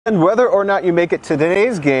And whether or not you make it to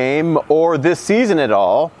today's game or this season at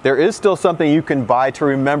all, there is still something you can buy to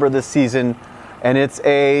remember this season, and it's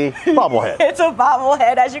a bobblehead. It's a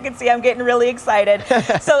bobblehead. As you can see, I'm getting really excited.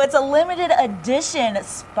 So it's a limited edition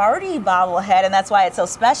Sparty Bobblehead, and that's why it's so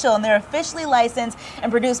special. And they're officially licensed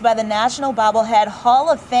and produced by the National Bobblehead Hall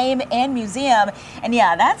of Fame and Museum. And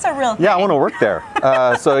yeah, that's a real thing. Yeah, I want to work there.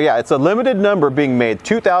 So yeah, it's a limited number being made,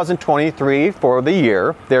 2023 for the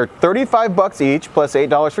year. They're $35 each plus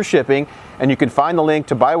 $8 for shipping. And you can find the link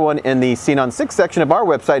to buy one in the Scene on 6 section of our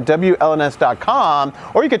website, WLNS.com.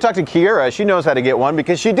 Or you can talk to Kiera. She knows how to get one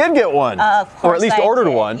because she did get one. Of course, or at least I ordered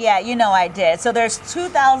did. one. Yeah, you know I did. So there's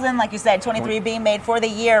 2,000, like you said, 23 being made for the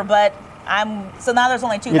year, but so now there's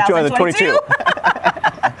only 2,022.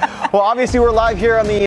 Well, obviously we're live here on the